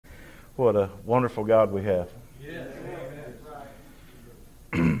What a wonderful God we have.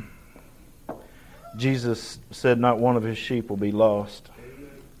 Jesus said not one of His sheep will be lost.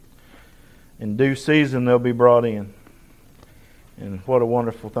 In due season they'll be brought in. And what a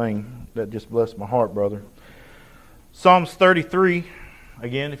wonderful thing. That just blessed my heart, brother. Psalms 33,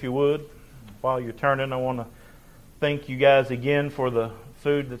 again, if you would. While you're turning, I want to thank you guys again for the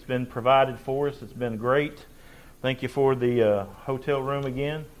food that's been provided for us. It's been great. Thank you for the hotel room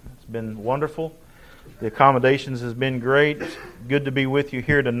again. It's been wonderful. The accommodations has been great. It's good to be with you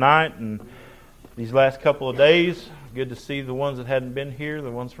here tonight and these last couple of days. Good to see the ones that hadn't been here, the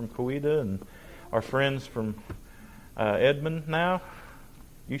ones from Coweta and our friends from Edmond now.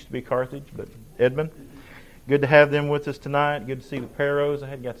 Used to be Carthage, but Edmond. Good to have them with us tonight. Good to see the Perros. I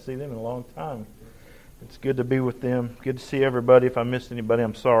hadn't got to see them in a long time. It's good to be with them. Good to see everybody. If I missed anybody,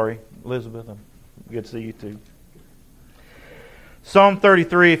 I'm sorry. Elizabeth, good to see you too. Psalm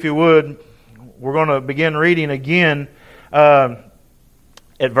 33, if you would. We're going to begin reading again at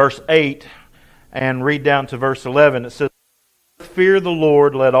verse 8 and read down to verse 11. It says, "Fear the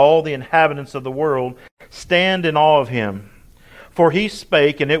Lord, let all the inhabitants of the world stand in awe of Him. For He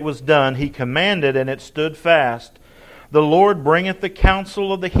spake, and it was done. He commanded, and it stood fast. The Lord bringeth the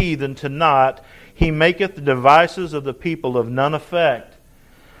counsel of the heathen to naught. He maketh the devices of the people of none effect.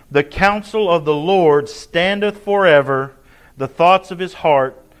 The counsel of the Lord standeth forever, the thoughts of His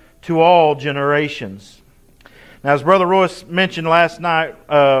heart to all generations." Now, as Brother Royce mentioned last night,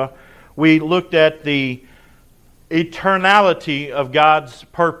 we looked at the eternality of God's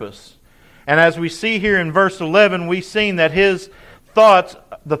purpose. And as we see here in verse 11, we've seen that His thoughts,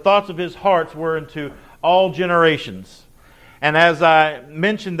 the thoughts of His hearts, were into all generations. And as I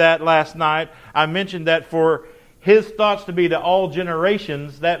mentioned that last night, I mentioned that for His thoughts to be to all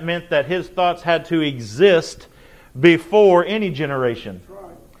generations, that meant that His thoughts had to exist before any generation.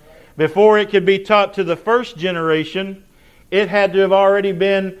 Before it could be taught to the first generation, it had to have already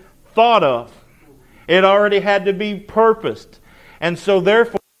been thought of. It already had to be purposed. And so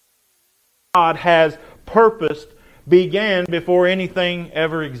therefore, God has purposed began before anything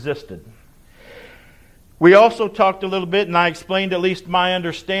ever existed. We also talked a little bit, and I explained at least my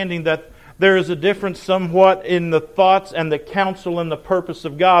understanding, that there is a difference somewhat in the thoughts and the counsel and the purpose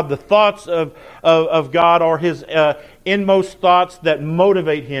of God. The thoughts of God are His inmost thoughts that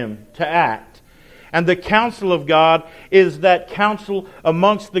motivate Him to act. And the counsel of God is that counsel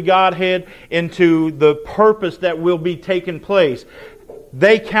amongst the Godhead into the purpose that will be taken place.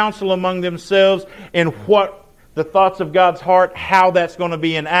 They counsel among themselves in what the thoughts of God's heart, how that's going to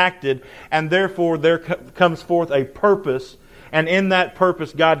be enacted, and therefore there comes forth a purpose, and in that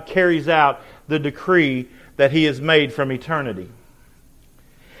purpose God carries out the decree that He has made from eternity.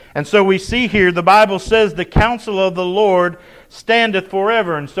 And so we see here, the Bible says, the counsel of the Lord standeth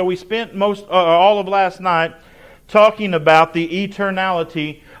forever. And so we spent all of last night talking about the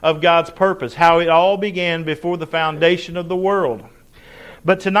eternality of God's purpose, how it all began before the foundation of the world.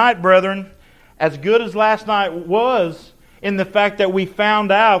 But tonight, brethren, as good as last night was in the fact that we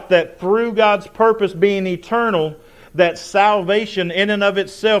found out that through God's purpose being eternal, that salvation in and of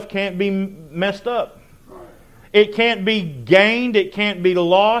itself can't be messed up. It can't be gained, it can't be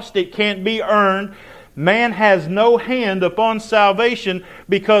lost, it can't be earned. Man has no hand upon salvation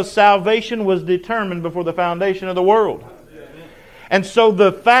because salvation was determined before the foundation of the world. And so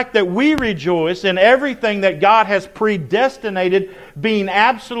the fact that we rejoice in everything that God has predestinated being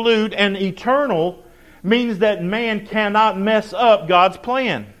absolute and eternal means that man cannot mess up God's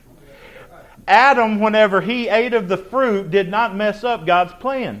plan. Adam, whenever he ate of the fruit, did not mess up God's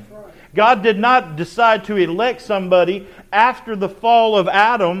plan. God did not decide to elect somebody after the fall of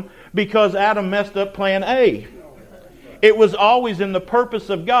Adam because Adam messed up plan A. It was always in the purpose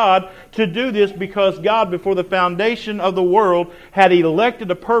of God to do this because God, before the foundation of the world, had elected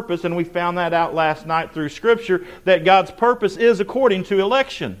a purpose, and we found that out last night through Scripture, that God's purpose is according to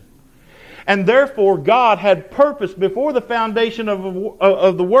election. And therefore, God had purposed before the foundation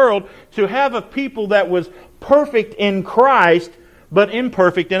of the world to have a people that was perfect in Christ, but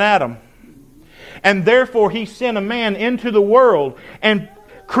imperfect in Adam. And therefore, He sent a man into the world and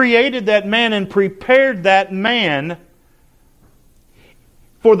created that man and prepared that man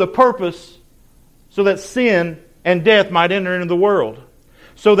for the purpose so that sin and death might enter into the world.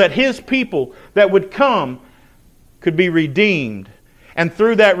 So that His people that would come could be redeemed. And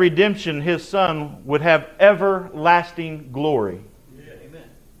through that redemption, His Son would have everlasting glory. Yeah, amen.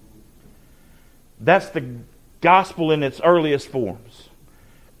 That's the gospel in its earliest forms.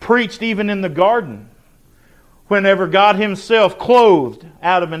 Preached even in the garden. Whenever God Himself clothed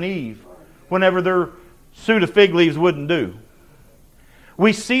Adam and Eve. Whenever their suit of fig leaves wouldn't do.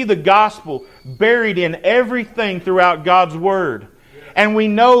 We see the gospel buried in everything throughout God's Word. And we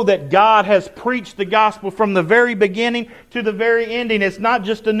know that God has preached the gospel from the very beginning to the very ending. It's not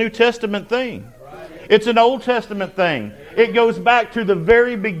just a New Testament thing. It's an Old Testament thing. It goes back to the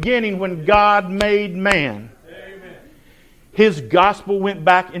very beginning when God made man. His gospel went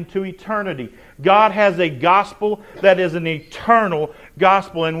back into eternity. God has a gospel that is an eternal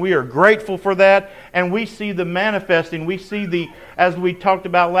gospel, and we are grateful for that. And we see the manifesting. We see as we talked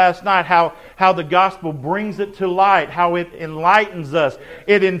about last night, how the gospel brings it to light, how it enlightens us,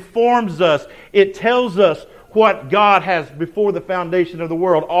 it informs us, it tells us what God has before the foundation of the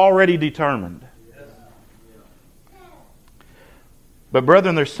world already determined. But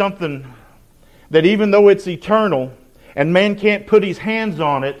brethren, there's something that even though it's eternal and man can't put his hands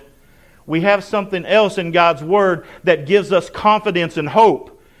on it, we have something else in God's Word that gives us confidence and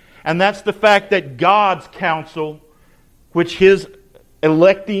hope. And that's the fact that God's counsel, which His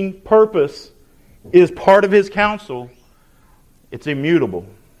electing purpose is part of His counsel, it's immutable.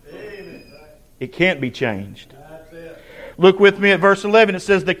 It can't be changed. Look with me at verse 11. It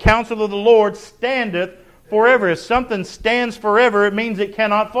says, "The counsel of the Lord standeth forever." If something stands forever, it means it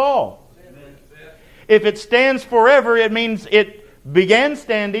cannot fall. If it stands forever, it means it began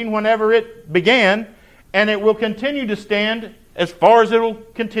standing whenever it began, and it will continue to stand as far as it will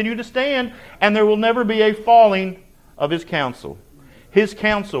continue to stand, and there will never be a falling of His counsel. His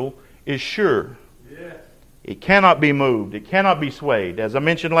counsel is sure. It cannot be moved. It cannot be swayed. As I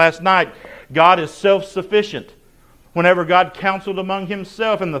mentioned last night, God is self-sufficient. Whenever God counseled among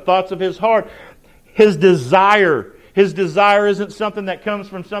Himself and the thoughts of His heart, His desire isn't something that comes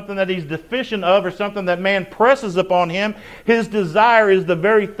from something that He's deficient of or something that man presses upon Him. His desire is the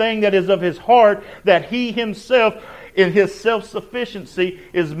very thing that is of His heart that He Himself, in His self-sufficiency,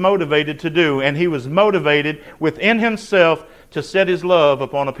 is motivated to do. And He was motivated within Himself to set His love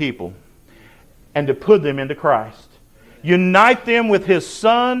upon a people and to put them into Christ. Unite them with His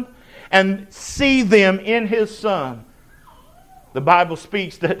Son and see them in His Son. The Bible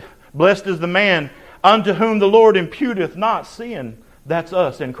speaks that blessed is the man unto whom the Lord imputeth not sin. That's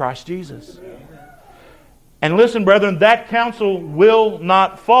us in Christ Jesus. And listen, brethren, that counsel will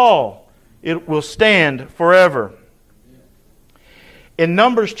not fall. It will stand forever. In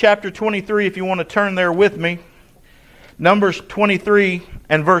Numbers chapter 23, if you want to turn there with me, Numbers 23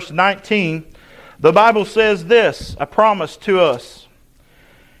 and verse 19, the Bible says this, a promise to us.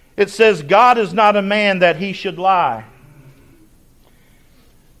 It says, "God is not a man that He should lie."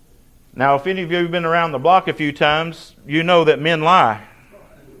 Now, if any of you have been around the block a few times, you know that men lie.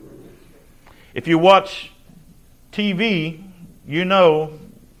 If you watch TV, you know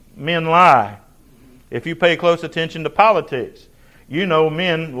men lie. If you pay close attention to politics, you know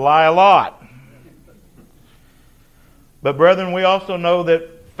men lie a lot. But brethren, we also know that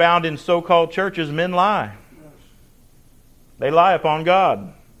found in so-called churches, men lie. They lie upon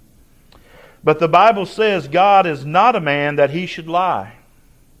God. But the Bible says God is not a man that He should lie.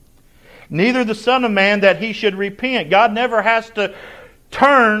 Neither the Son of Man that He should repent. God never has to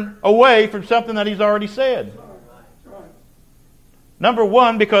turn away from something that He's already said. Number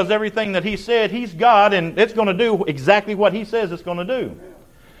one, because everything that He said, He's God and it's going to do exactly what He says it's going to do.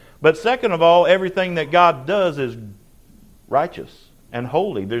 But second of all, everything that God does is righteous and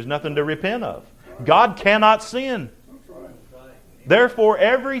holy. There's nothing to repent of. God cannot sin. Therefore,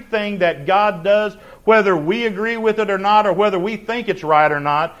 everything that God does, whether we agree with it or not, or whether we think it's right or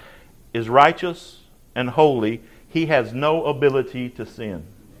not, is righteous and holy. He has no ability to sin.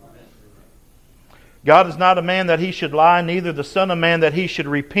 God is not a man that He should lie, neither the Son of Man that He should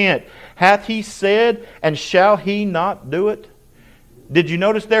repent. Hath He said, and shall He not do it? Did you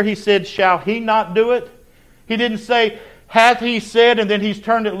notice there He said, shall He not do it? He didn't say, hath He said, and then He's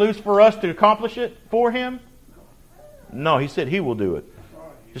turned it loose for us to accomplish it for Him? No, He said He will do it.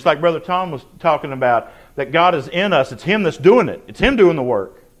 Just like Brother Tom was talking about, that God is in us. It's Him that's doing it. It's Him doing the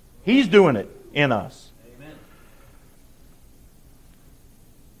work. He's doing it in us. Amen.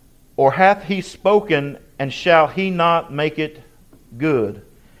 Or hath He spoken, and shall He not make it good?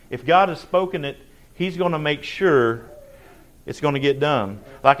 If God has spoken it, He's going to make sure it's going to get done.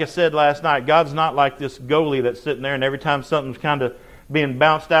 Like I said last night, God's not like this goalie that's sitting there and every time something's kind of being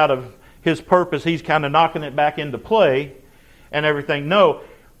bounced out of His purpose, He's kind of knocking it back into play and everything. No,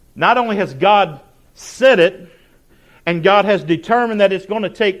 not only has God said it, and God has determined that it's going to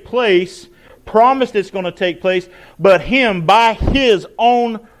take place, promised it's going to take place, but Him, by His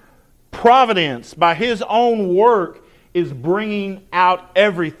own providence, by His own work, is bringing out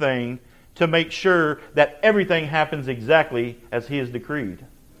everything to make sure that everything happens exactly as He has decreed.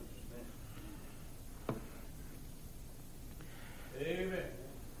 Amen.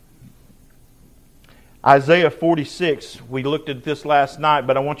 Isaiah 46, we looked at this last night,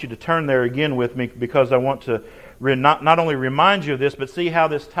 but I want you to turn there again with me because I want to not only remind you of this, but see how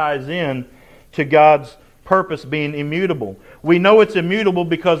this ties in to God's purpose being immutable. We know it's immutable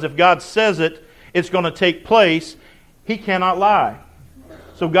because if God says it, it's going to take place. He cannot lie.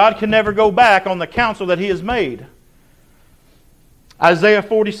 So God can never go back on the counsel that He has made. Isaiah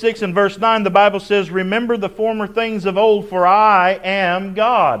 46 and verse 9, the Bible says, "Remember the former things of old, for I am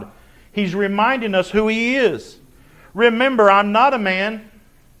God." He's reminding us who He is. Remember, I'm not a man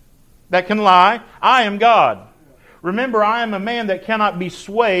that can lie. I am God. Remember, I am a man that cannot be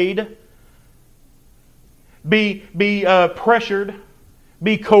swayed, be pressured,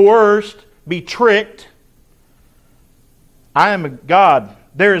 be coerced, be tricked. I am a God.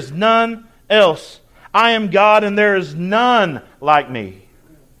 There is none else. I am God and there is none like me.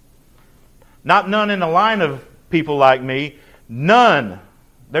 Not none in a line of people like me. None.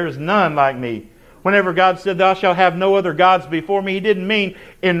 There is none like me. Whenever God said, "Thou shalt have no other gods before me," He didn't mean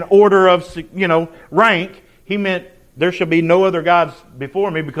in order of rank. He meant there shall be no other gods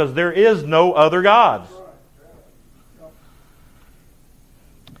before me because there is no other gods.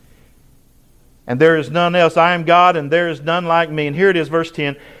 And there is none else. I am God and there is none like me. And here it is, verse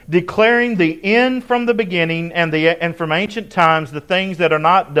 10. "Declaring the end from the beginning and from ancient times the things that are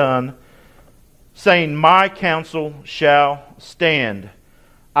not done, saying, My counsel shall stand.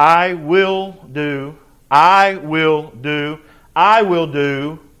 I will do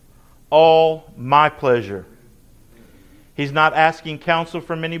all my pleasure." He's not asking counsel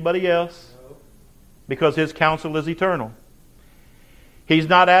from anybody else because His counsel is eternal. He's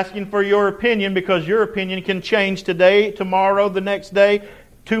not asking for your opinion because your opinion can change today, tomorrow, the next day,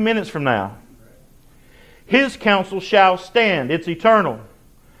 2 minutes from now. His counsel shall stand. It's eternal.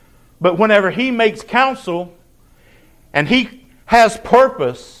 But whenever He makes counsel and He has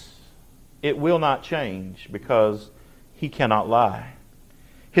purpose, it will not change because He cannot lie.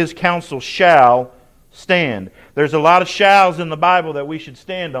 His counsel shall stand. There's a lot of shalls in the Bible that we should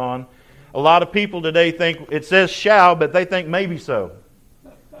stand on. A lot of people today think it says shall, but they think maybe so.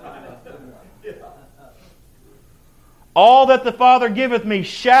 "All that the Father giveth me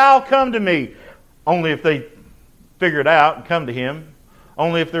shall come to me." Only if they figure it out and come to Him.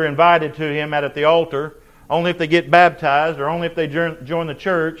 Only if they're invited to Him at the altar. Only if they get baptized, or only if they join the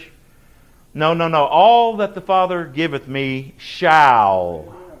church. No. "All that the Father giveth me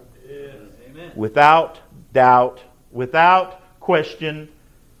shall." Amen. Without doubt, without question,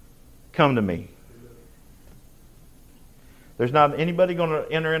 come to me. There's not anybody going to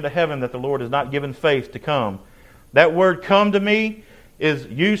enter into heaven that the Lord has not given faith to come. That word "come to me" is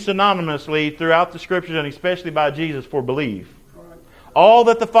used synonymously throughout the Scriptures and especially by Jesus for believe. All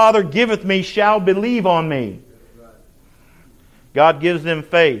that the Father giveth me shall believe on me. God gives them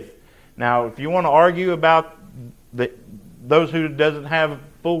faith. Now, if you want to argue about those who doesn't have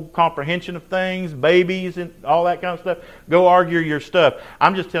full comprehension of things, babies and all that kind of stuff, go argue your stuff.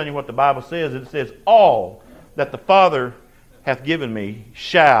 I'm just telling you what the Bible says. It says, "All that the Father hath given me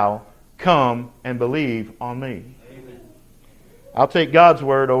shall come and believe on me." Amen. I'll take God's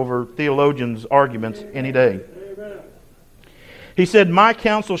word over theologians' arguments any day. Amen. He said, "My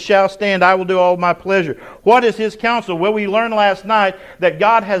counsel shall stand, I will do all my pleasure." What is His counsel? Well, we learned last night that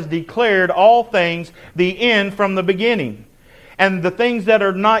God has declared all things, the end from the beginning. And the things that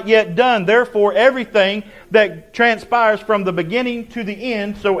are not yet done. Therefore, everything that transpires from the beginning to the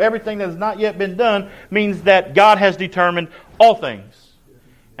end, so everything that has not yet been done, means that God has determined all things.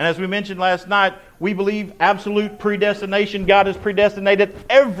 And as we mentioned last night, we believe absolute predestination. God has predestinated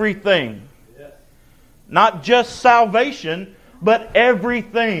everything. Not just salvation, but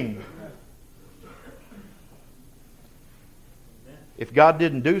everything. If God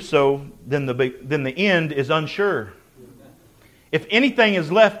didn't do so, then the end is unsure. If anything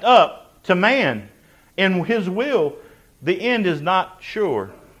is left up to man in His will, the end is not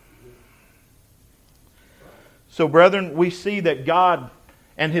sure. So, brethren, we see that God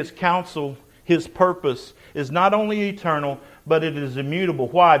and His counsel, His purpose, is not only eternal, but it is immutable.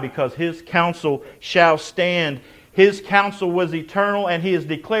 Why? Because His counsel shall stand. His counsel was eternal and He has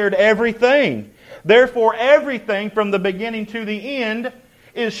declared everything. Therefore, everything from the beginning to the end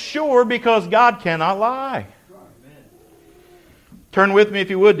is sure because God cannot lie. Turn with me, if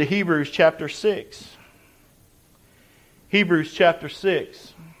you would, to Hebrews chapter 6. Hebrews chapter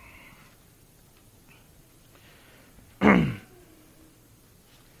 6.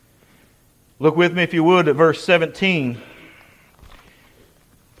 Look with me, if you would, at verse 17.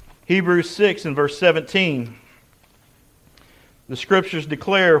 Hebrews 6 and verse 17. The Scriptures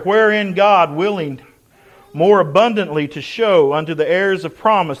declare, "Wherein God, willing more abundantly to show unto the heirs of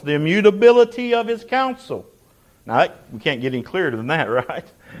promise the immutability of His counsel. Now, we can't get any clearer than that, right?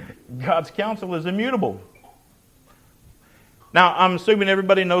 God's counsel is immutable. Now, I'm assuming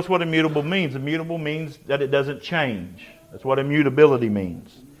everybody knows what immutable means. Immutable means that it doesn't change. That's what immutability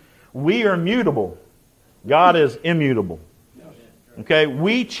means. We are mutable. God is immutable. Okay?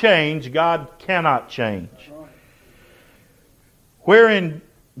 We change. God cannot change. Wherein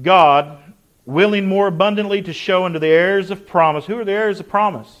God, willing more abundantly to show unto the heirs of promise. Who are the heirs of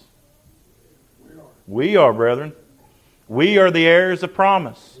promise? We are, brethren. We are the heirs of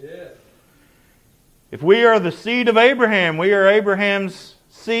promise. If we are the seed of Abraham, we are Abraham's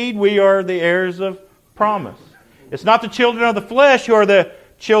seed, we are the heirs of promise. It's not the children of the flesh who are the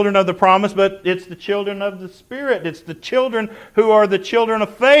children of the promise, but it's the children of the Spirit. It's the children who are the children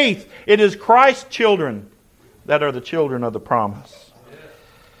of faith. It is Christ's children that are the children of the promise.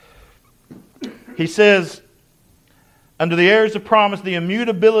 He says, unto the heirs of promise, the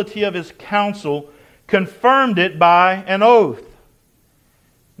immutability of His counsel, confirmed it by an oath.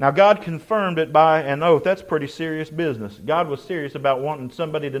 Now, God confirmed it by an oath. That's pretty serious business. God was serious about wanting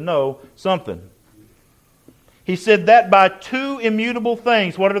somebody to know something. He said that by two immutable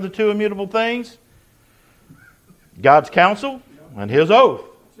things. What are the two immutable things? God's counsel and His oath.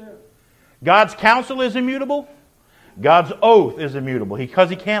 God's counsel is immutable. God's oath is immutable. Because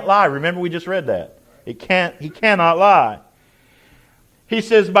He can't lie. Remember, we just read that. He cannot lie. He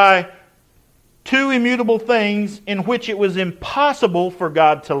says by two immutable things in which it was impossible for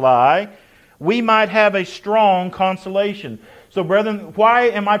God to lie, we might have a strong consolation. So, brethren, why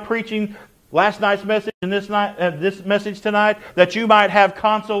am I preaching last night's message and this message tonight? That you might have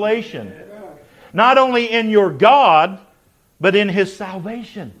consolation. Not only in your God, but in His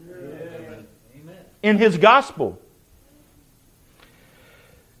salvation. In His gospel.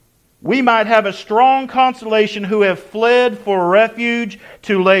 We might have a strong consolation who have fled for refuge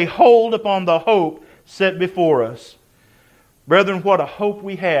to lay hold upon the hope set before us. Brethren, what a hope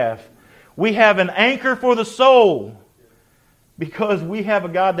we have. We have an anchor for the soul because we have a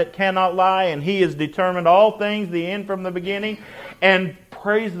God that cannot lie, and He has determined all things, the end from the beginning. And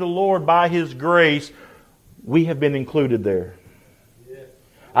praise the Lord, by His grace, we have been included there.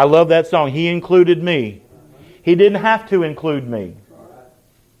 I love that song. He included me. He didn't have to include me.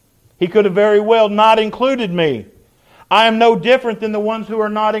 He could have very well not included me. I am no different than the ones who are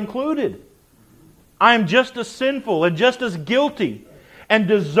not included. I am just as sinful and just as guilty and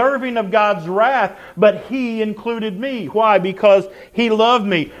deserving of God's wrath, but He included me. Why? Because He loved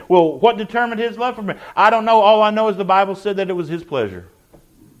me. Well, what determined His love for me? I don't know. All I know is the Bible said that it was His pleasure.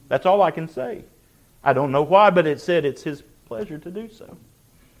 That's all I can say. I don't know why, but it said it's His pleasure to do so.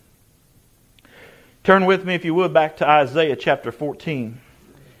 Turn with me, if you would, back to Isaiah chapter 14.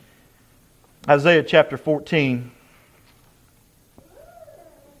 Isaiah chapter 14.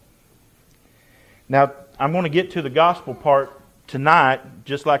 Now, I'm going to get to the gospel part tonight,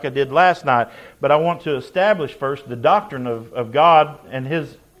 just like I did last night. But I want to establish first the doctrine of God and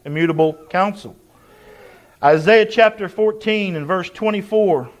His immutable counsel. Isaiah chapter 14 and verse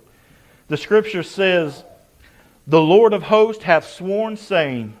 24. The Scripture says, the Lord of hosts hath sworn,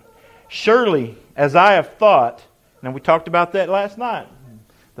 saying, surely as I have thought. Now we talked about that last night.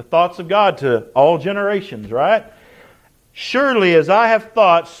 The thoughts of God to all generations, right? Surely as I have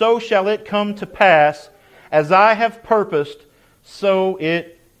thought, so shall it come to pass. As I have purposed, so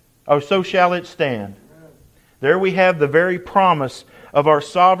shall it stand. There we have the very promise of our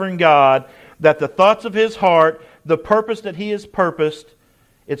sovereign God, that the thoughts of His heart, the purpose that He has purposed,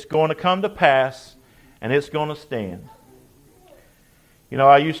 it's going to come to pass and it's going to stand. You know,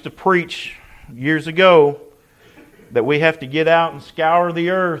 I used to preach years ago that we have to get out and scour the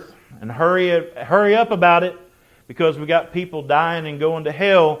earth and hurry up about it, because we got people dying and going to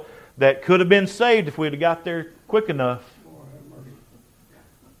hell that could have been saved if we'd have got there quick enough.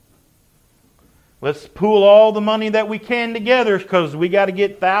 Let's pool all the money that we can together, because we got to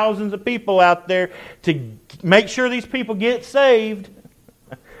get thousands of people out there to make sure these people get saved.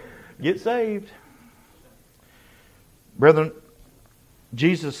 Get saved. Brethren,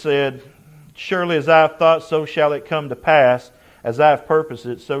 Jesus said, surely as I have thought, so shall it come to pass. As I have purposed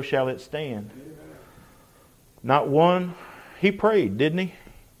it, so shall it stand. Not one. He prayed, didn't he?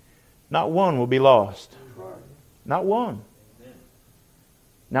 Not one will be lost. Not one.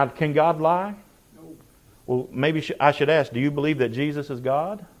 Now, can God lie? Well, maybe I should ask, do you believe that Jesus is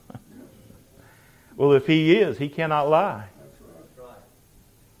God? Well, if He is, He cannot lie.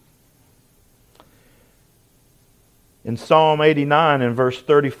 In Psalm 89 and verse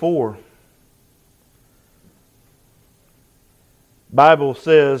 34, Bible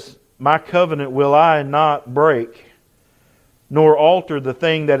says, my covenant will I not break, nor alter the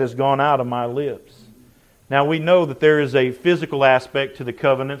thing that has gone out of my lips. Now we know that there is a physical aspect to the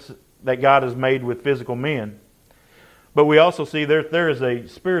covenants that God has made with physical men. But we also see there is a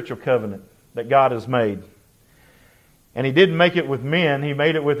spiritual covenant that God has made. And He didn't make it with men, He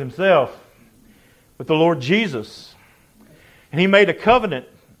made it with Himself, with the Lord Jesus. And He made a covenant.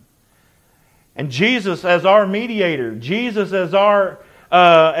 And Jesus as our mediator, Jesus as our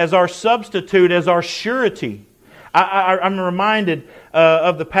substitute, as our surety. I'm reminded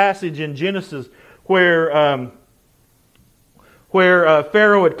of the passage in Genesis where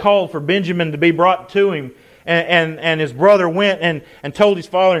Pharaoh had called for Benjamin to be brought to him, and his brother went and told his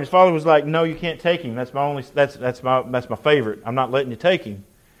father, and his father was like, "No, you can't take him. That's my favorite. I'm not letting you take him."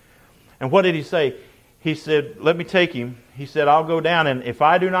 And what did he say? He said, "Let me take him." He said, "I'll go down, and if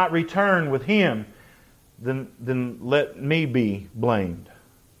I do not return with him, then let me be blamed."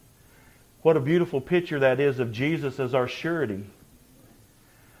 What a beautiful picture that is of Jesus as our surety.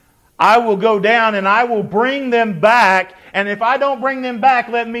 I will go down and I will bring them back, and if I don't bring them back,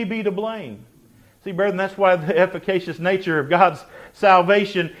 let me be to blame. See, brethren, that's why the efficacious nature of God's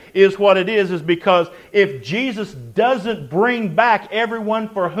salvation is what it is because if Jesus doesn't bring back everyone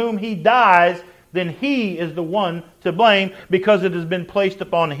for whom He dies, then He is the one to blame, because it has been placed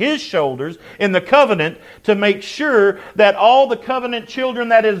upon His shoulders in the covenant to make sure that all the covenant children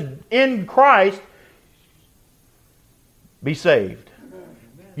that is in Christ be saved.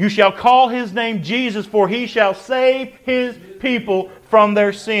 You shall call His name Jesus, for He shall save His people from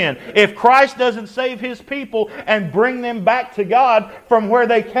their sin. If Christ doesn't save His people and bring them back to God from where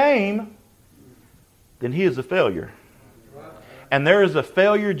they came, then He is a failure. And there is a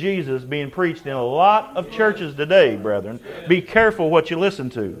failure Jesus being preached in a lot of churches today, brethren. Be careful what you listen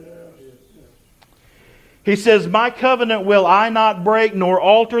to. He says, "My covenant will I not break, nor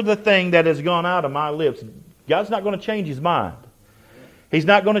alter the thing that has gone out of my lips." God's not going to change His mind. He's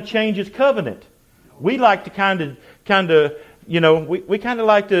not going to change His covenant. We like to kind of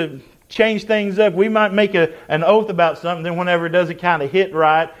like to change things up. We might make an oath about something, then whenever it doesn't kind of hit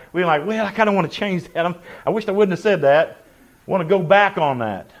right, we're like, well, I kind of want to change that. I wish I wouldn't have said that. I want to go back on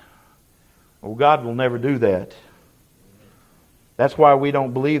that. Well, God will never do that. That's why we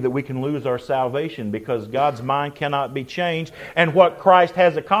don't believe that we can lose our salvation, because God's mind cannot be changed. And what Christ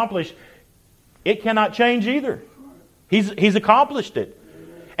has accomplished, it cannot change either. He's accomplished it.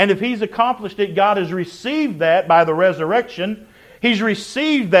 And if He's accomplished it, God has received that by the resurrection. He's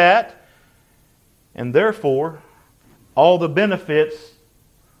received that. And therefore, all the benefits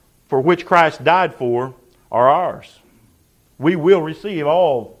for which Christ died for are ours. We will receive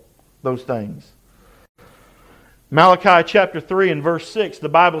all those things. Malachi chapter 3 and verse 6, the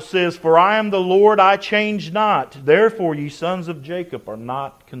Bible says, "For I am the Lord, I change not. Therefore ye sons of Jacob are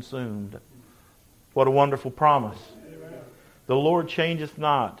not consumed." What a wonderful promise. The Lord changeth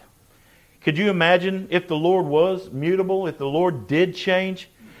not. Could you imagine if the Lord was mutable, if the Lord did change?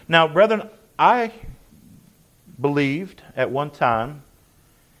 Now, brethren, I believed at one time,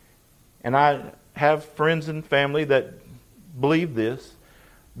 and I have friends and family that believe this,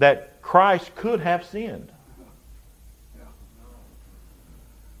 that Christ could have sinned.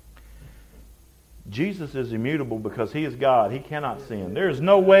 Jesus is immutable because He is God. He cannot sin. There is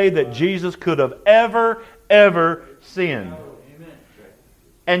no way that Jesus could have ever sinned.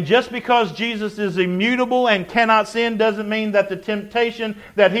 And just because Jesus is immutable and cannot sin doesn't mean that the temptation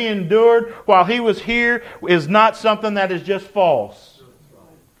that He endured while He was here is not something that is just false.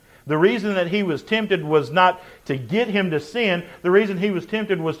 The reason that He was tempted was not to get Him to sin. The reason He was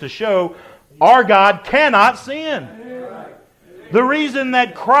tempted was to show our God cannot sin. The reason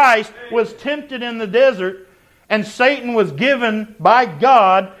that Christ was tempted in the desert and Satan was given by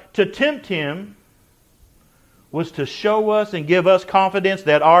God to tempt Him was to show us and give us confidence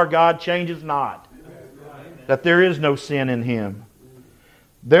that our God changes not. That there is no sin in Him.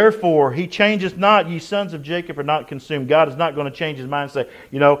 Therefore, He changes not. Ye sons of Jacob are not consumed. God is not going to change His mind and say,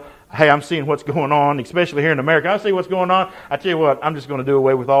 hey, I'm seeing what's going on, especially here in America. I see what's going on. I tell you what, I'm just going to do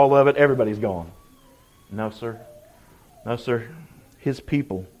away with all of it. Everybody's gone. No, sir. No, sir. His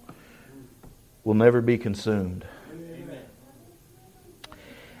people will never be consumed. Amen.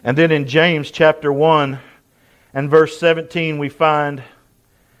 And then in James chapter 1 and verse 17 we find,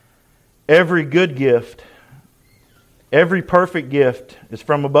 every good gift, every perfect gift is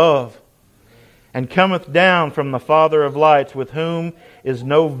from above, and cometh down from the Father of lights, with whom is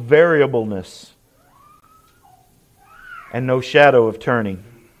no variableness and no shadow of turning.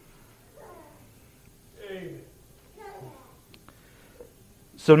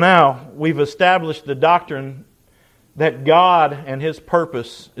 So now we've established the doctrine that God and His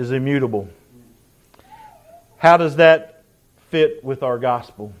purpose is immutable. How does that fit with our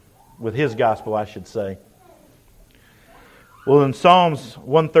gospel? With His gospel, I should say. Well, in Psalms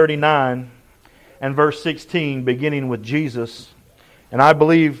 139 and verse 16, beginning with Jesus, and I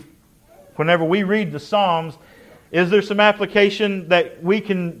believe whenever we read the Psalms, is there some application that we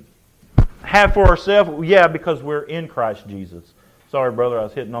can have for ourselves? Yeah, because we're in Christ Jesus. Sorry, brother, I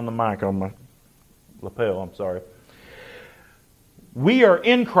was hitting on the mic on my lapel. I'm sorry. We are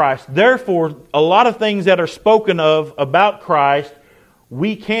in Christ. Therefore, a lot of things that are spoken of about Christ,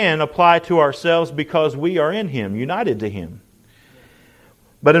 we can apply to ourselves because we are in Him, united to Him.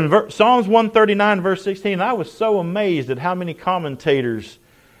 But in Psalms 139, verse 16, I was so amazed at how many commentators,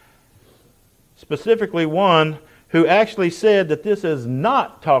 specifically one who actually said that this is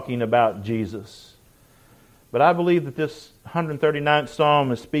not talking about Jesus. But I believe that this 139th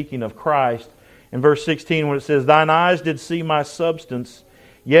Psalm is speaking of Christ. In verse 16, when it says, "Thine eyes did see my substance,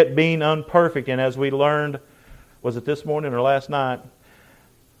 yet being unperfect." And as we learned, was it this morning or last night?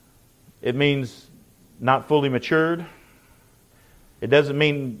 It means not fully matured. It doesn't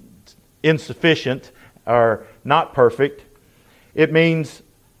mean insufficient or not perfect. It means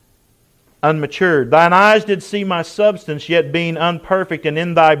unmatured. "Thine eyes did see my substance, yet being unperfect, and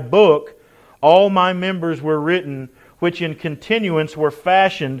in thy book all my members were written, which in continuance were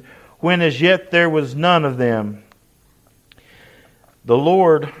fashioned, when as yet there was none of them." The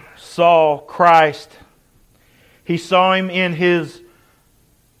Lord saw Christ. He saw Him in His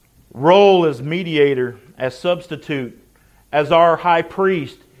role as mediator, as substitute, as our high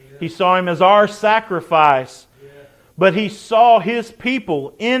priest. He saw Him as our sacrifice. But He saw His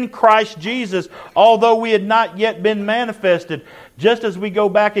people in Christ Jesus, although we had not yet been manifested. Just as we go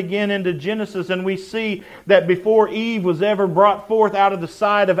back again into Genesis and we see that before Eve was ever brought forth out of the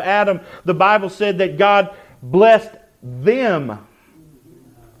side of Adam, the Bible said that God blessed them.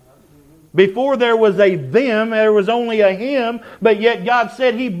 Before there was a them, there was only a him, but yet God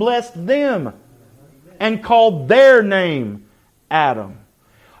said He blessed them and called their name Adam.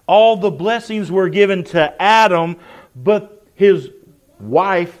 All the blessings were given to Adam, but his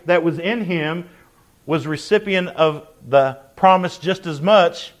wife that was in him was recipient of the promise just as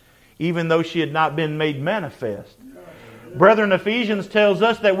much, even though she had not been made manifest. Brethren, Ephesians tells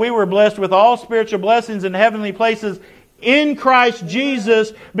us that we were blessed with all spiritual blessings in heavenly places in Christ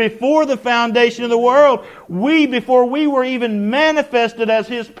Jesus before the foundation of the world. We, before we were even manifested as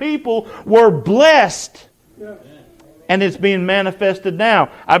His people, were blessed. And it's being manifested now.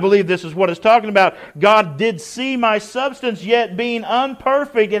 I believe this is what it's talking about. God did see my substance, yet being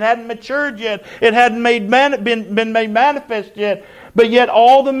unperfect. It hadn't matured yet. It hadn't been made manifest yet. But yet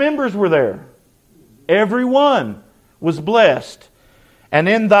all the members were there. Every one was blessed. And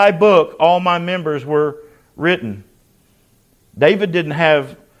in thy book all my members were written. David didn't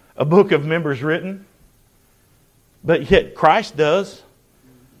have a book of members written. But yet Christ does.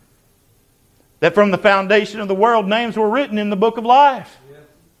 That from the foundation of the world, names were written in the book of life.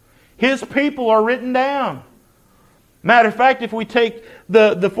 His people are written down. Matter of fact, if we take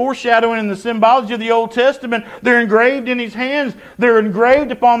the foreshadowing and the symbology of the Old Testament, they're engraved in His hands. They're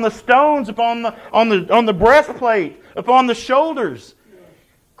engraved upon the stones, on the breastplate, upon the shoulders.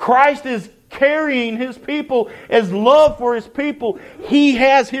 Christ is carrying His people as love for His people. He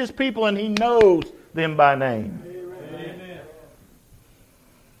has His people and He knows them by name.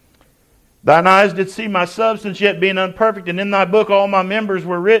 Thine eyes did see my substance, yet being unperfect, and in thy book all my members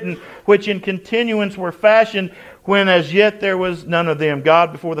were written, which in continuance were fashioned, when as yet there was none of them.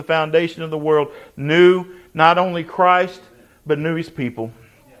 God, before the foundation of the world, knew not only Christ, but knew His people.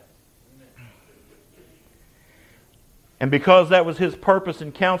 And because that was His purpose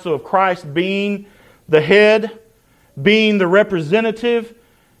and counsel of Christ being the head, being the representative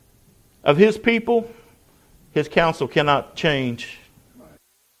of His people, His counsel cannot change.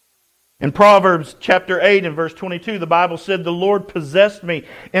 In Proverbs chapter 8 and verse 22, the Bible said, "The Lord possessed me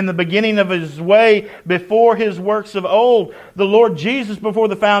in the beginning of His way before His works of old." The Lord Jesus, before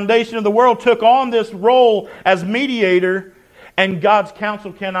the foundation of the world, took on this role as mediator, and God's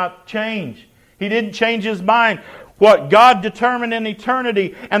counsel cannot change. He didn't change His mind. What God determined in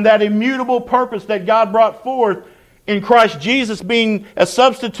eternity and that immutable purpose that God brought forth in Christ Jesus being a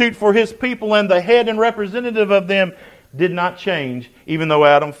substitute for His people and the head and representative of them did not change, even though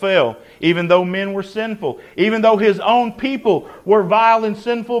Adam fell, even though men were sinful, even though His own people were vile and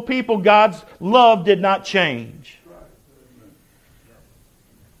sinful people. God's love did not change.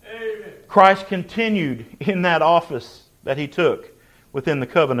 Christ continued in that office that He took within the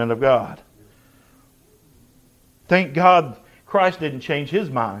covenant of God. Thank God Christ didn't change His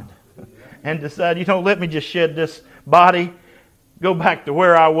mind and decide, let me just shed this body, go back to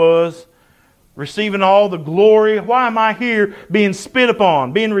where I was, receiving all the glory. Why am I here being spit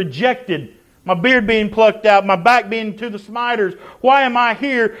upon, being rejected, my beard being plucked out, my back being to the smiters? Why am I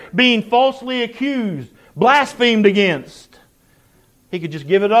here being falsely accused, blasphemed against? He could just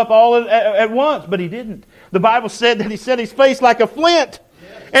give it up all at once, but He didn't. The Bible said that He set His face like a flint,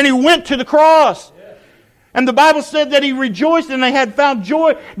 and He went to the cross. And the Bible said that He rejoiced and they had found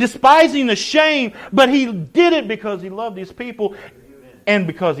joy, despising the shame. But He did it because He loved His people and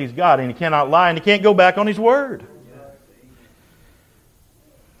because He's God and He cannot lie and He can't go back on His word.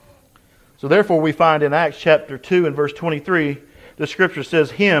 So therefore we find in Acts chapter 2 and verse 23, the Scripture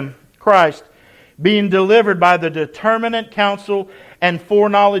says, Him, Christ, being delivered by the determinate counsel and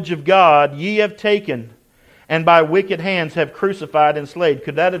foreknowledge of God, ye have taken, and by wicked hands have crucified and slain.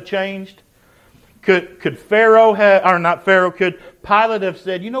 Could that have changed? Could Pharaoh have, or not Pharaoh, could Pilate have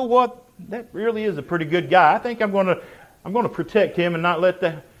said, you know what, that really is a pretty good guy. I think I'm going to protect him and not let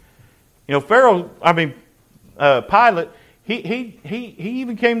the, Pilate, he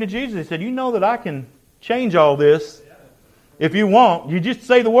even came to Jesus and said, you know that I can change all this if you want. You just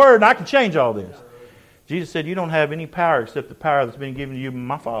say the word and I can change all this. Jesus said, you don't have any power except the power that's been given to you by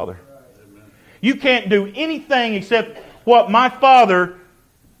my Father. You can't do anything except what my Father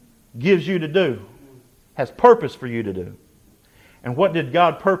gives you to do, has purpose for you to do. And what did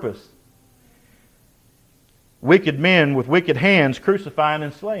God purpose? Wicked men with wicked hands crucifying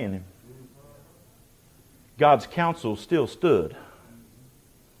and slaying Him. God's counsel still stood.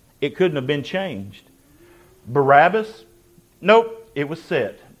 It couldn't have been changed. Barabbas? Nope, it was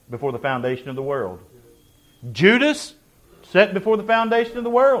set before the foundation of the world. Judas? Set before the foundation of the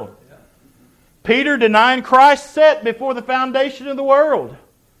world. Peter denying Christ? Set before the foundation of the world.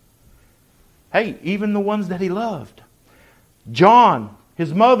 Hey, even the ones that He loved. John,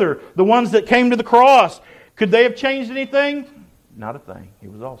 his mother, the ones that came to the cross. Could they have changed anything? Not a thing.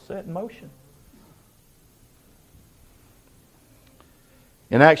 It was all set in motion.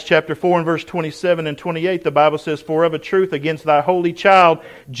 In Acts chapter 4 and verse 27 and 28, the Bible says, For of a truth against thy holy child,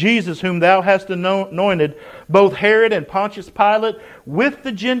 Jesus, whom thou hast anointed, both Herod and Pontius Pilate, with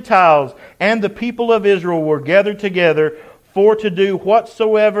the Gentiles and the people of Israel were gathered together, for to do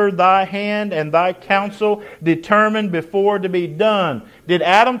whatsoever thy hand and thy counsel determined before to be done. Did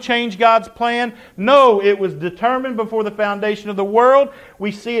Adam change God's plan? No, it was determined before the foundation of the world.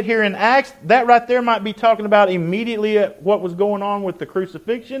 We see it here in Acts. That right there might be talking about immediately what was going on with the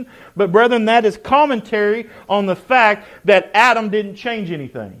crucifixion. But brethren, that is commentary on the fact that Adam didn't change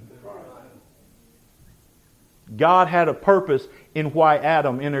anything. God had a purpose in why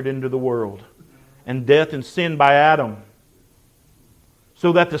Adam entered into the world. And death and sin by Adam.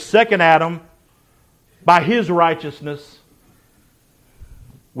 So that the second Adam, by his righteousness,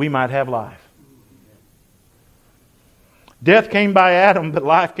 we might have life. Death came by Adam, but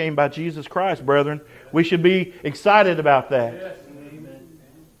life came by Jesus Christ, brethren. We should be excited about that.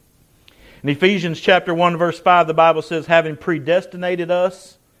 In Ephesians chapter 1 verse 5, the Bible says, having predestinated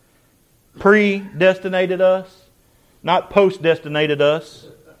us, not post-destinated us.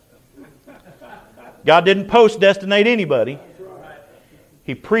 God didn't post-destinate anybody.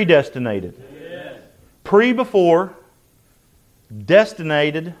 He predestinated. Pre before,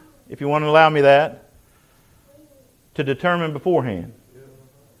 destinated, if you want to allow me that, to determine beforehand.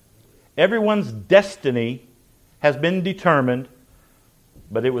 Everyone's destiny has been determined,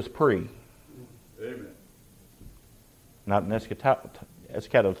 but it was pre. Amen. Not in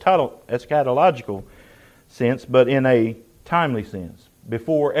eschatological sense, but in a timely sense.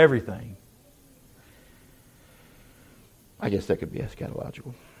 Before everything. I guess that could be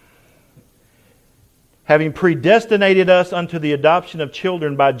eschatological. Having predestinated us unto the adoption of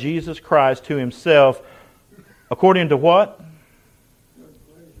children by Jesus Christ to Himself, according to what?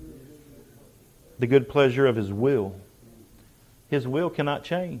 The good pleasure of His will. His will cannot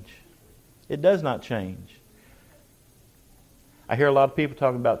change. It does not change. I hear a lot of people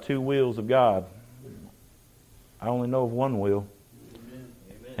talking about two wills of God. I only know of one will.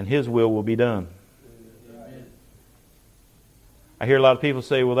 And His will be done. I hear a lot of people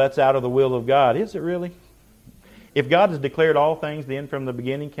say, well, that's out of the will of God. Is it really? If God has declared all things the end from the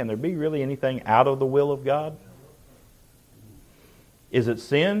beginning, can there be really anything out of the will of God? Is it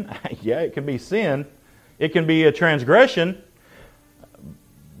sin? Yeah, it can be sin. It can be a transgression.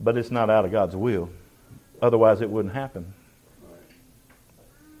 But it's not out of God's will. Otherwise it wouldn't happen.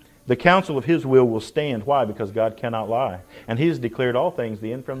 The counsel of His will stand. Why? Because God cannot lie. And He has declared all things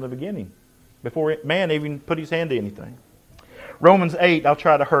the end from the beginning. Before man even put his hand to anything. Romans 8, I'll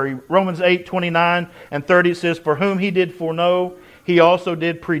try to hurry. Romans 8, 29 and 30 says, For whom He did foreknow, He also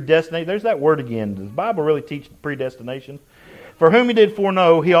did predestinate. There's that word again. Does the Bible really teach predestination? For whom He did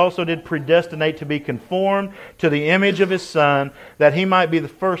foreknow, He also did predestinate to be conformed to the image of His Son, that He might be the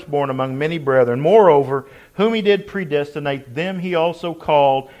firstborn among many brethren. Moreover, whom He did predestinate, them He also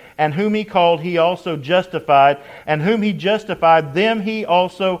called. And whom He called, He also justified. And whom He justified, them He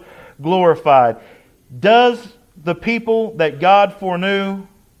also glorified. Does the people that God foreknew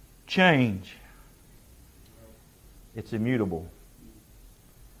change? It's immutable.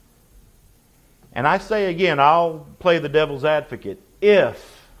 And I say again, I'll play the devil's advocate.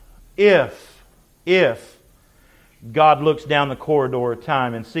 If God looks down the corridor of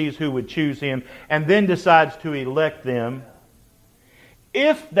time and sees who would choose Him and then decides to elect them,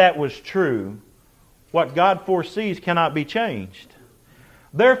 if that was true, what God foresees cannot be changed.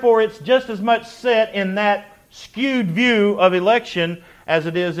 Therefore, it's just as much set in that skewed view of election as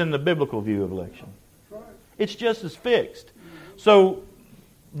it is in the biblical view of election. It's just as fixed. So,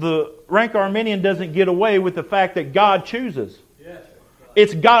 the rank Arminian doesn't get away with the fact that God chooses.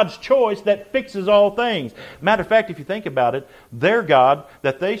 It's God's choice that fixes all things. Matter of fact, if you think about it, their God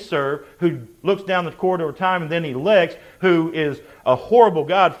that they serve, who looks down the corridor of time and then elects, who is a horrible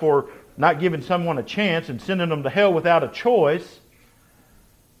God for not giving someone a chance and sending them to hell without a choice,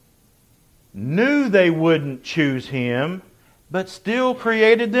 knew they wouldn't choose Him, but still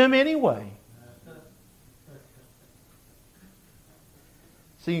created them anyway.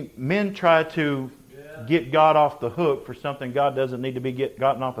 See, men try to get God off the hook for something God doesn't need to be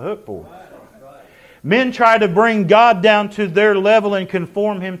gotten off the hook for. Men try to bring God down to their level and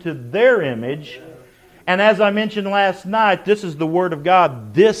conform Him to their image. And as I mentioned last night, this is the Word of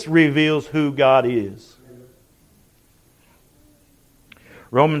God. This reveals who God is.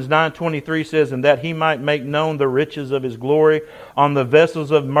 Romans 9:23 says, "And that He might make known the riches of His glory on the vessels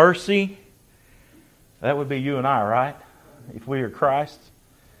of mercy." That would be you and I, right? If we are Christ's.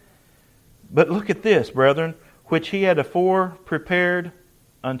 But look at this, brethren, which He had afore prepared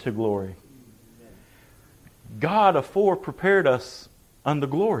unto glory. God afore prepared us unto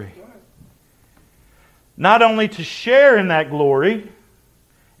glory. Not only to share in that glory,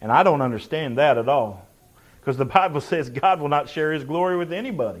 and I don't understand that at all, because the Bible says God will not share His glory with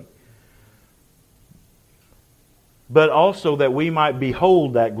anybody, but also that we might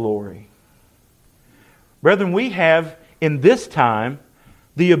behold that glory. Brethren, we have in this time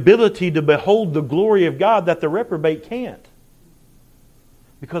the ability to behold the glory of God that the reprobate can't.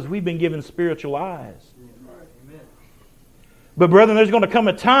 Because we've been given spiritual eyes. But brethren, there's going to come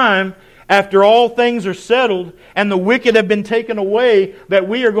a time after all things are settled and the wicked have been taken away that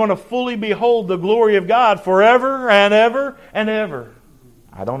we are going to fully behold the glory of God forever and ever and ever.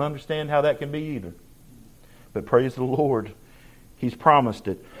 I don't understand how that can be either. But praise the Lord, He's promised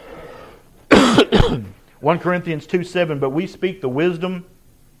it. 1 Corinthians 2:7, "But we speak the wisdom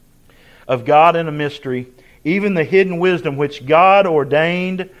of God in a mystery, even the hidden wisdom which God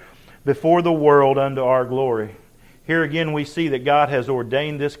ordained before the world unto our glory." Here again we see that God has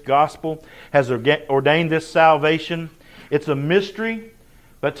ordained this gospel, has ordained this salvation. It's a mystery,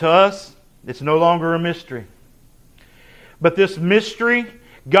 but to us, it's no longer a mystery. But this mystery,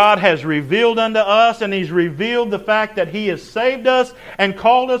 God has revealed unto us, and He's revealed the fact that He has saved us and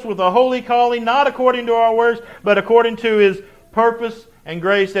called us with a holy calling, not according to our works, but according to His purpose and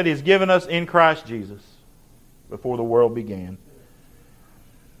grace that He's given us in Christ Jesus before the world began.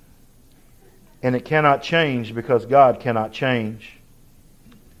 And it cannot change because God cannot change.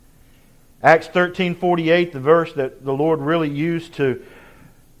 Acts 13:48, the verse that the Lord really used to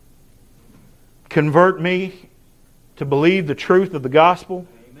convert me to believe the truth of the gospel.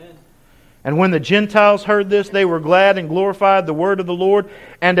 Amen. "And when the Gentiles heard this, they were glad and glorified the word of the Lord.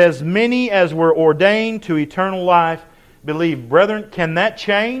 And as many as were ordained to eternal life believed." Brethren, can that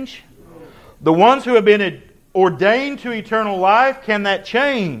change? The ones who have been ordained to eternal life, can that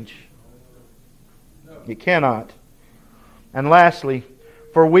change? It cannot. And lastly,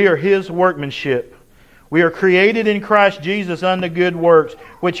 "For we are His workmanship. We are created in Christ Jesus unto good works,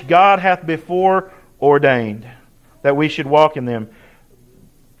 which God hath before ordained, that we should walk in them."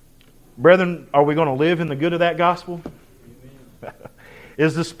 Brethren, are we going to live in the good of that gospel?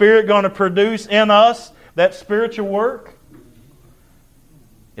 Is the Spirit going to produce in us that spiritual work?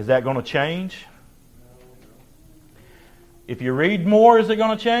 Is that going to change? If you read more, is it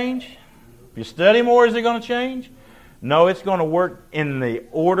going to change? If you study more, is it going to change? No, it's going to work in the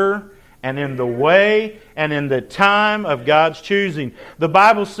order and in the way and in the time of God's choosing. The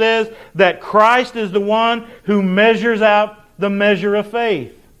Bible says that Christ is the one who measures out the measure of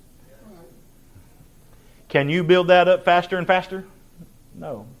faith. Can you build that up faster and faster?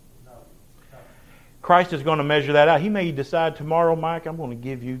 No. Christ is going to measure that out. He may decide tomorrow, Mike, I'm going to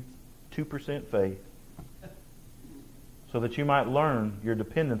give you 2% faith so that you might learn your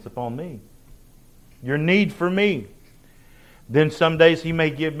dependence upon me, your need for me. Then some days He may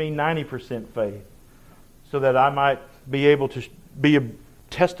give me 90% faith so that I might be able to be a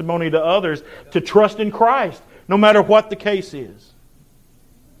testimony to others to trust in Christ, no matter what the case is.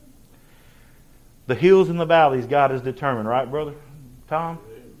 The hills and the valleys God has determined, right, Brother Tom?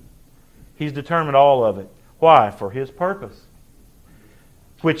 He's determined all of it. Why? For His purpose,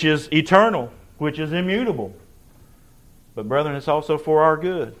 which is eternal, which is immutable. But brethren, it's also for our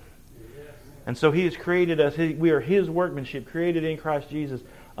good. And so He has created us. We are His workmanship, created in Christ Jesus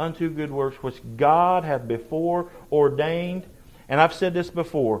unto good works, which God hath before ordained. And I've said this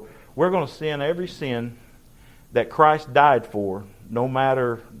before. We're going to sin every sin that Christ died for, no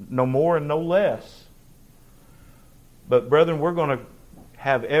more and no less. But brethren, we're going to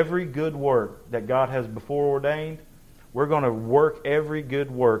have every good work that God has before ordained. We're going to work every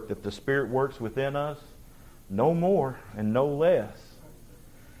good work that the Spirit works within us, no more and no less.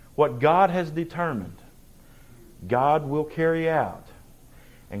 What God has determined, God will carry out,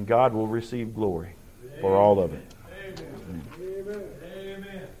 and God will receive glory for all of it. Amen. Amen.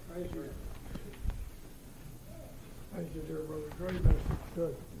 Amen. Thank you. Thank you, dear brother. Great message.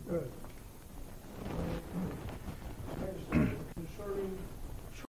 Good. Good.